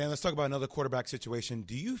 Dan, let's talk about another quarterback situation.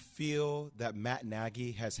 Do you feel that Matt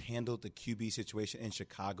Nagy has handled the QB situation in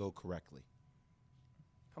Chicago correctly?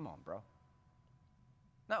 Come on, bro.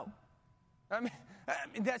 No. I mean,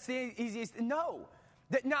 that's the easiest. No.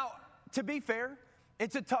 Now, to be fair,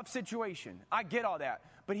 it's a tough situation. I get all that.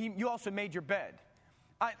 But you also made your bed.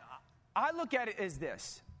 I look at it as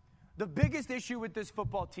this. The biggest issue with this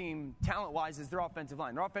football team, talent-wise, is their offensive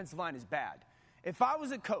line. Their offensive line is bad. If I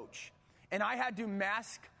was a coach and I had to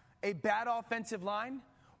mask a bad offensive line,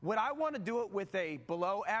 would I want to do it with a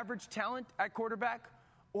below-average talent at quarterback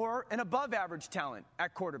or an above-average talent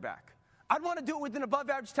at quarterback? I'd want to do it with an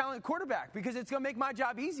above-average talent quarterback because it's going to make my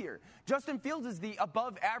job easier. Justin Fields is the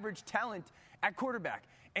above-average talent at quarterback.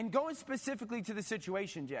 And going specifically to the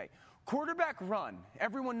situation, Jay, Quarterback run,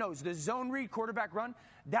 everyone knows the zone read, quarterback run,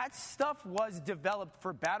 that stuff was developed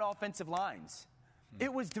for bad offensive lines.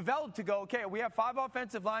 It was developed to go, okay, we have 5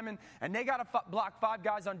 offensive linemen, and they got to block 5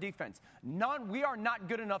 guys on defense. We are not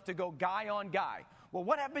good enough to go guy on guy. Well,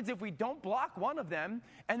 what happens if we don't block one of them,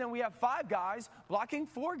 and then we have 5 guys blocking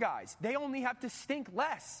 4 guys? They only have to stink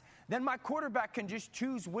less. Then my quarterback can just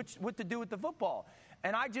choose what to do with the football.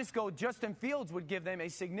 And I just go, Justin Fields would give them a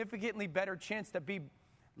significantly better chance to be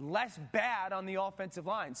less bad on the offensive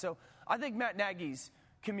line. So I think Matt Nagy's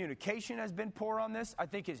communication has been poor on this. I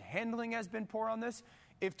think his handling has been poor on this.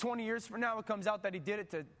 If 20 years from now it comes out that he did it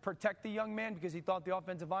to protect the young man because he thought the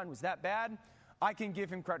offensive line was that bad, I can give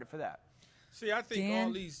him credit for that. See, I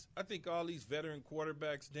think all these veteran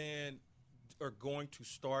quarterbacks, Dan, are going to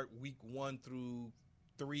start week 1 through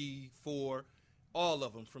 3, 4, all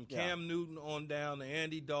of them, from Cam Newton on down to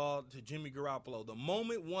Andy Dalton to Jimmy Garoppolo. The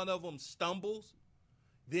moment one of them stumbles,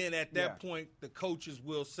 then at that point the coaches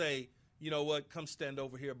will say, you know what, come stand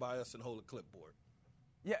over here by us and hold a clipboard.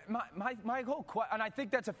 Yeah, my whole question, and I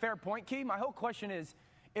think that's a fair point, Key. My whole question is,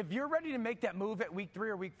 if you're ready to make that move at week 3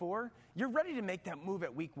 or week 4, you're ready to make that move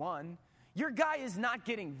at week 1. Your guy is not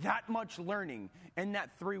getting that much learning in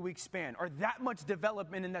that 3-week span or that much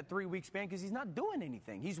development in that 3-week span because he's not doing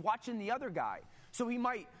anything. He's watching the other guy. So he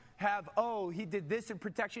might have, he did this in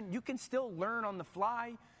protection. You can still learn on the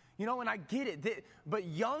fly. You know, and I get it. But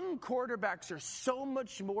young quarterbacks are so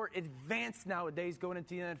much more advanced nowadays going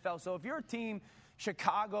into the NFL. So if you're a team,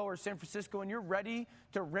 Chicago or San Francisco, and you're ready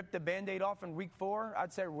to rip the Band-Aid off in week 4,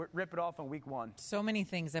 I'd say rip it off in week 1. So many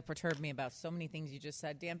things that perturb me about so many things you just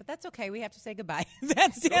said, Dan, but that's okay. We have to say goodbye.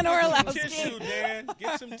 That's Dan Orlovsky. Get some tissue, Dan.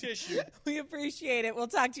 Get some tissue. We appreciate it. We'll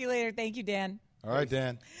talk to you later. Thank you, Dan. All right,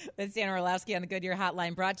 Dan. That's Dan Orlovsky on the Goodyear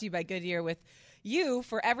Hotline, brought to you by Goodyear with you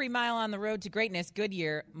for every mile on the road to greatness.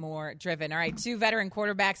 Goodyear, more driven. All right, 2 veteran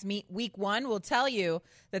quarterbacks meet week 1. We'll tell you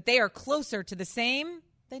that they are closer to the same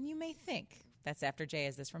than you may think. That's after Jay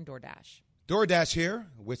has this from DoorDash. DoorDash here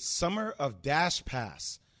with Summer of Dash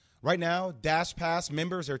Pass. Right now, Dash Pass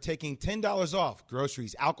members are taking $10 off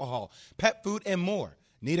groceries, alcohol, pet food, and more.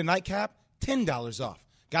 Need a nightcap? $10 off.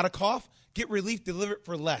 Got a cough? Get relief delivered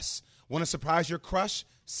for less. Want to surprise your crush?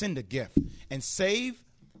 Send a gift. And save?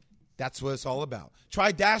 That's what it's all about.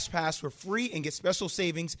 Try Dash Pass for free and get special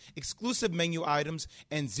savings, exclusive menu items,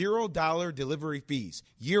 and $0 delivery fees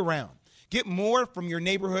year-round. Get more from your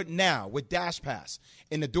neighborhood now with Dash Pass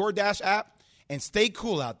in the DoorDash app, and stay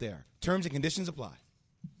cool out there. Terms and conditions apply.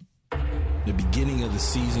 The beginning of the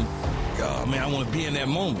season, oh, man, I want to be in that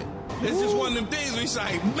moment. It's just one of them things where it's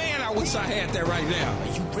like, man, I wish I had that right now.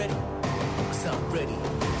 Are you ready? Because I'm ready.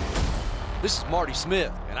 This is Marty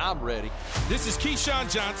Smith, and I'm ready. This is Keyshawn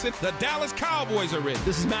Johnson. The Dallas Cowboys are ready.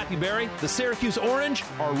 This is Matthew Berry. The Syracuse Orange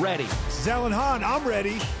are ready. This is Alan Hahn. I'm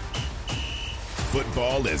ready.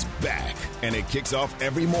 Football is back, and it kicks off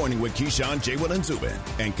every morning with Keyshawn, Jay, Will, and Zubin,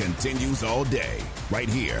 and continues all day right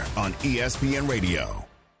here on ESPN Radio.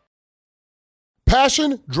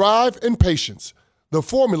 Passion, drive, and patience. The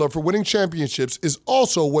formula for winning championships is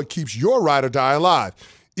also what keeps your ride or die alive.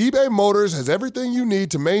 eBay Motors has everything you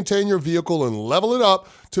need to maintain your vehicle and level it up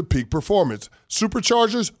to peak performance.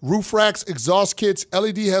 Superchargers, roof racks, exhaust kits,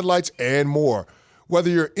 LED headlights, and more. Whether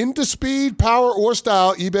you're into speed, power, or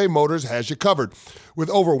style, eBay Motors has you covered. With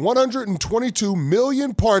over 122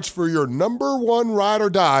 million parts for your number one ride or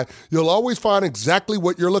die, you'll always find exactly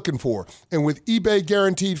what you're looking for. And with eBay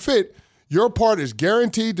Guaranteed Fit, your part is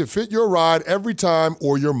guaranteed to fit your ride every time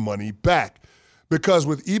or your money back. Because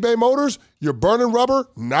with eBay Motors, you're burning rubber,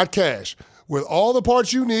 not cash. With all the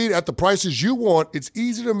parts you need at the prices you want, it's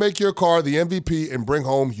easy to make your car the MVP and bring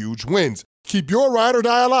home huge wins. Keep your ride or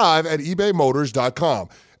die alive at ebaymotors.com.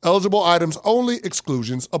 Eligible items only.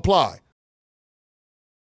 Exclusions apply.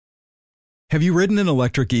 Have you ridden an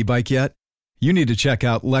electric e-bike yet? You need to check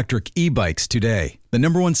out Electric E-Bikes today, the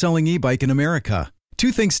 #1 selling e-bike in America.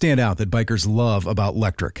 2 things stand out that bikers love about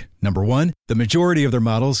Electric. Number 1, the majority of their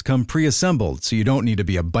models come pre-assembled, so you don't need to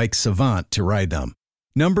be a bike savant to ride them.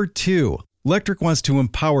 Number 2, Electric wants to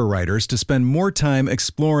empower riders to spend more time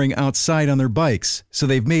exploring outside on their bikes, so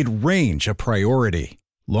they've made range a priority.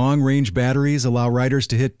 Long-range batteries allow riders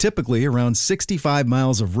to hit typically around 65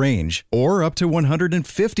 miles of range, or up to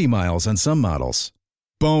 150 miles on some models.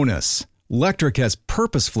 Bonus, Electric has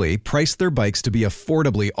purposefully priced their bikes to be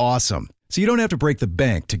affordably awesome, so you don't have to break the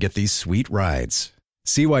bank to get these sweet rides.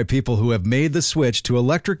 See why people who have made the switch to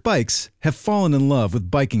electric bikes have fallen in love with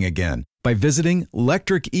biking again by visiting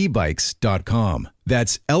electricebikes.com.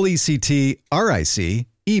 That's LECTRIC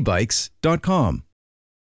ebikes.com.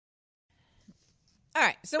 All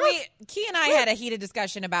right, so Key and I had a heated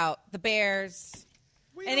discussion about the Bears.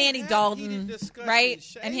 and Andy Dalton, right?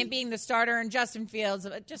 And him being the starter and Justin Fields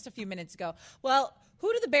just a few minutes ago. Well,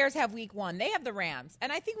 who do the Bears have week 1? They have the Rams.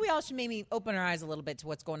 And I think we all should maybe open our eyes a little bit to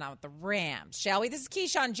what's going on with the Rams, shall we? This is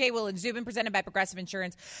Keyshawn, Jay, Will, and Zubin, presented by Progressive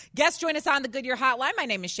Insurance. Guests join us on the Goodyear Hotline. My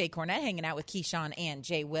name is Shae Cornette, hanging out with Keyshawn and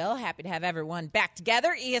Jay Will. Happy to have everyone back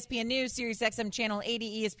together. ESPN News, Sirius XM Channel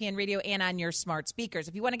 80, ESPN Radio, and on your smart speakers.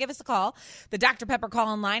 If you want to give us a call, the Dr. Pepper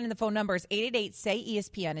call-in line, and the phone number is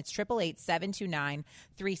 888-SAY-ESPN. It's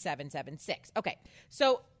 888-729-3776. Okay,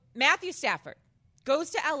 so Matthew Stafford goes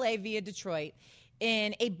to L.A. via Detroit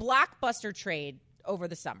in a blockbuster trade over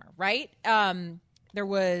the summer, right? There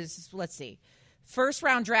was, let's see,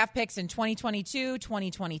 first-round draft picks in 2022,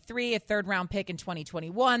 2023, a third-round pick in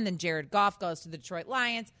 2021, then Jared Goff goes to the Detroit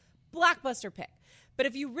Lions. Blockbuster pick. But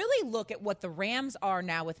if you really look at what the Rams are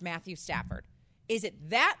now with Matthew Stafford, is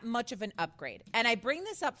it that much of an upgrade? And I bring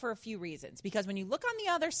this up for a few reasons, because when you look on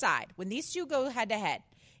the other side, when these two go head-to-head,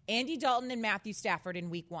 Andy Dalton and Matthew Stafford in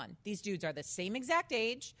week 1. These dudes are the same exact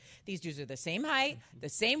age. These dudes are the same height, the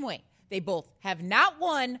same weight. They both have not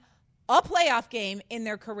won a playoff game in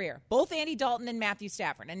their career, both Andy Dalton and Matthew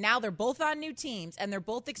Stafford. And now they're both on new teams, and they're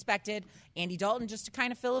both expected, Andy Dalton just to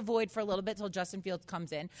kind of fill a void for a little bit until Justin Fields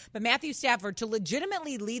comes in, but Matthew Stafford to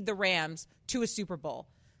legitimately lead the Rams to a Super Bowl.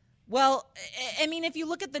 Well, I mean, if you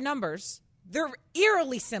look at the numbers, they're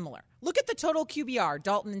eerily similar. Look at the total QBR,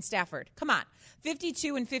 Dalton and Stafford. Come on,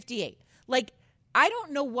 52 and 58. Like, I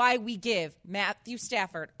don't know why we give Matthew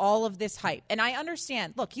Stafford all of this hype. And I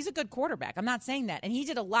understand, look, he's a good quarterback. I'm not saying that. And he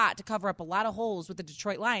did a lot to cover up a lot of holes with the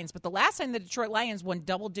Detroit Lions. But the last time the Detroit Lions won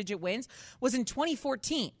double-digit wins was in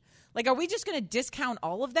 2014. Like, are we just going to discount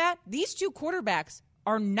all of that? These two quarterbacks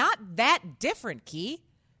are not that different, Key.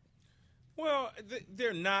 Well,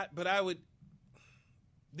 they're not, but I would –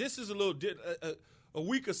 this is a little a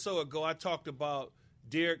week or so ago, I talked about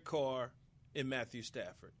Derek Carr and Matthew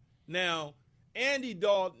Stafford. Now, Andy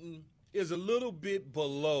Dalton is a little bit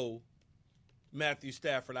below Matthew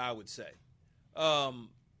Stafford, I would say. I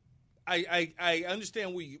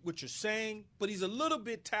understand what you're saying, but he's a little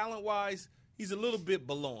bit talent-wise, he's a little bit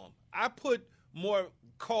below him. I put more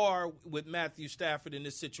Carr with Matthew Stafford in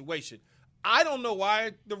this situation. I don't know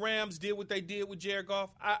why the Rams did what they did with Jared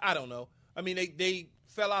Goff. I don't know. I mean, they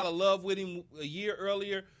fell out of love with him a year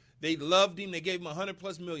earlier. They loved him. They gave him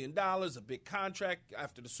 $100+ million, a big contract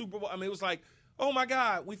after the Super Bowl. I mean, it was like, oh, my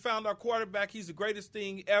God, we found our quarterback. He's the greatest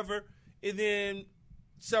thing ever. And then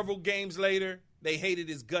several games later, they hated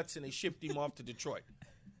his guts and they shipped him off to Detroit.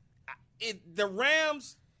 The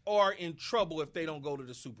Rams are in trouble if they don't go to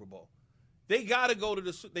the Super Bowl. They've got to go to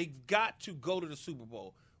the Super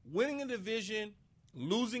Bowl. Winning a division,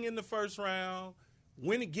 losing in the first round,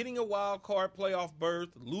 getting a wild card playoff berth,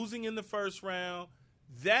 losing in the first round,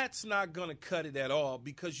 that's not going to cut it at all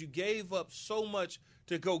because you gave up so much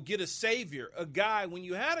to go get a savior, a guy, when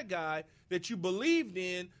you had a guy that you believed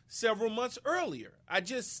in several months earlier. I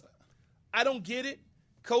don't get it.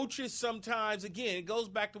 Coaches sometimes, again, it goes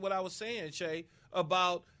back to what I was saying, Shae,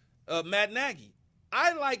 about Matt Nagy.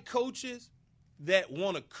 I like coaches that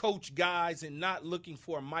want to coach guys and not looking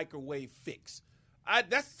for a microwave fix.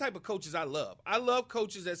 That's the type of coaches I love. I love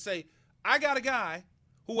coaches that say, I got a guy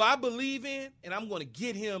who I believe in, and I'm going to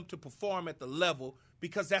get him to perform at the level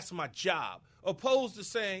because that's my job, opposed to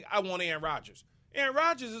saying, I want Aaron Rodgers. Aaron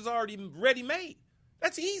Rodgers is already ready-made.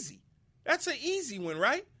 That's easy. That's an easy one,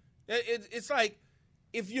 right? It's like,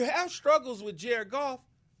 if you have struggles with Jared Goff,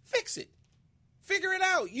 fix it. Figure it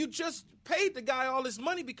out. You just paid the guy all this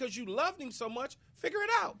money because you loved him so much. Figure it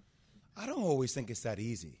out. I don't always think it's that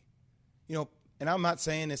easy. You know, and I'm not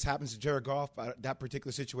saying this happens to Jared Goff. That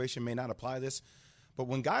particular situation may not apply to this. But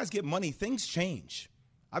when guys get money, things change.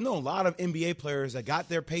 I've known a lot of NBA players that got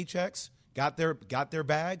their paychecks, got their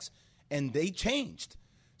bags, and they changed.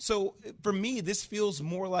 So for me, this feels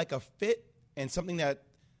more like a fit and something that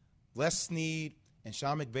Les Snead and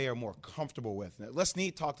Sean McVay are more comfortable with. Now, Les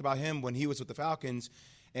Snead talked about him when he was with the Falcons,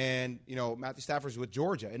 and Matthew Stafford's with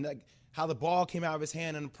Georgia, and like how the ball came out of his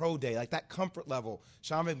hand on a pro day, like that comfort level.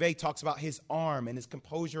 Sean McVay talks about his arm and his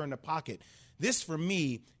composure in the pocket. This, for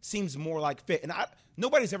me, seems more like fit. And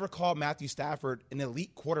nobody's ever called Matthew Stafford an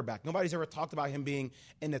elite quarterback. Nobody's ever talked about him being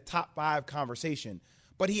in the top 5 conversation.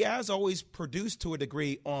 But he has always produced to a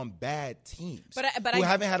degree on bad teams who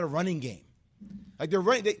haven't had a running game. Like they're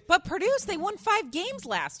running. But produced, they won 5 games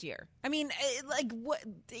last year. I mean,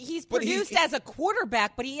 he's produced as a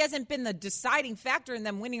quarterback, but he hasn't been the deciding factor in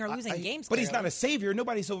them winning or losing games. But he's not a savior.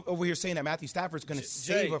 Nobody's over here saying that Matthew Stafford's going to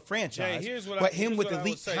save a franchise. Jay, but him with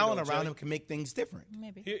elite talent around him can make things different.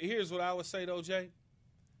 Maybe. Here's what I would say, though, Jay.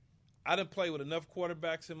 I done played with enough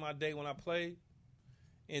quarterbacks in my day when I played,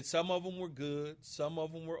 And some of them were good, some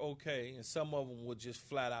of them were okay, and some of them were just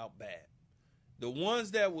flat out bad. The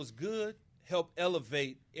ones that was good helped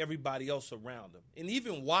elevate everybody else around them. And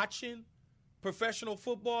even watching professional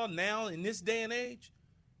football now in this day and age,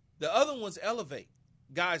 the other ones elevate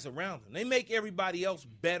guys around them. They make everybody else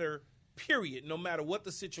better, period. No matter what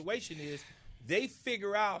the situation is, they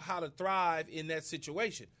figure out how to thrive in that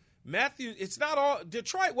situation.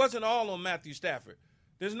 Detroit wasn't all on Matthew Stafford.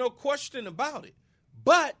 There's no question about it.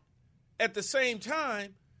 But at the same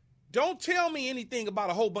time, don't tell me anything about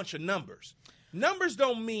a whole bunch of numbers. Numbers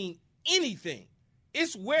don't mean anything.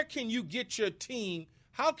 It's where can you get your team,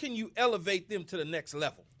 how can you elevate them to the next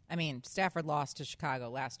level? I mean, Stafford lost to Chicago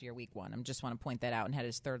last year, week 1. I just want to point that out, and had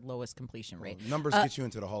his 3rd lowest completion rate. Numbers get you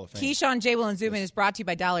into the Hall of Fame. Keyshawn, Jay, Will, and Zubin is brought to you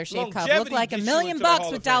by Dollar Shave Club. Look like $1 million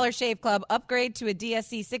with Dollar Shave Club. Upgrade to a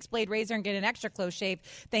DSC 6-blade razor and get an extra close shave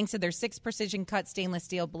thanks to their 6 precision-cut stainless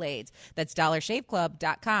steel blades. That's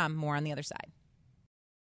dollarshaveclub.com. More on the other side.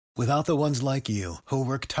 Without the ones like you, who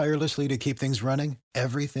work tirelessly to keep things running,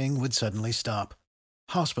 everything would suddenly stop.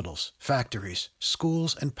 Hospitals, factories,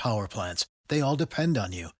 schools, and power plants, they all depend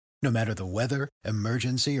on you. No matter the weather,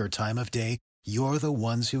 emergency, or time of day, you're the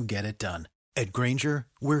ones who get it done. At Grainger,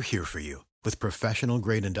 we're here for you with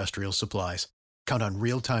professional-grade industrial supplies. Count on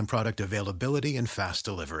real-time product availability and fast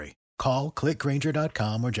delivery. Call, click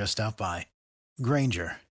Grainger.com, or just stop by.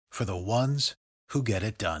 Grainger, for the ones who get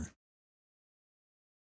it done.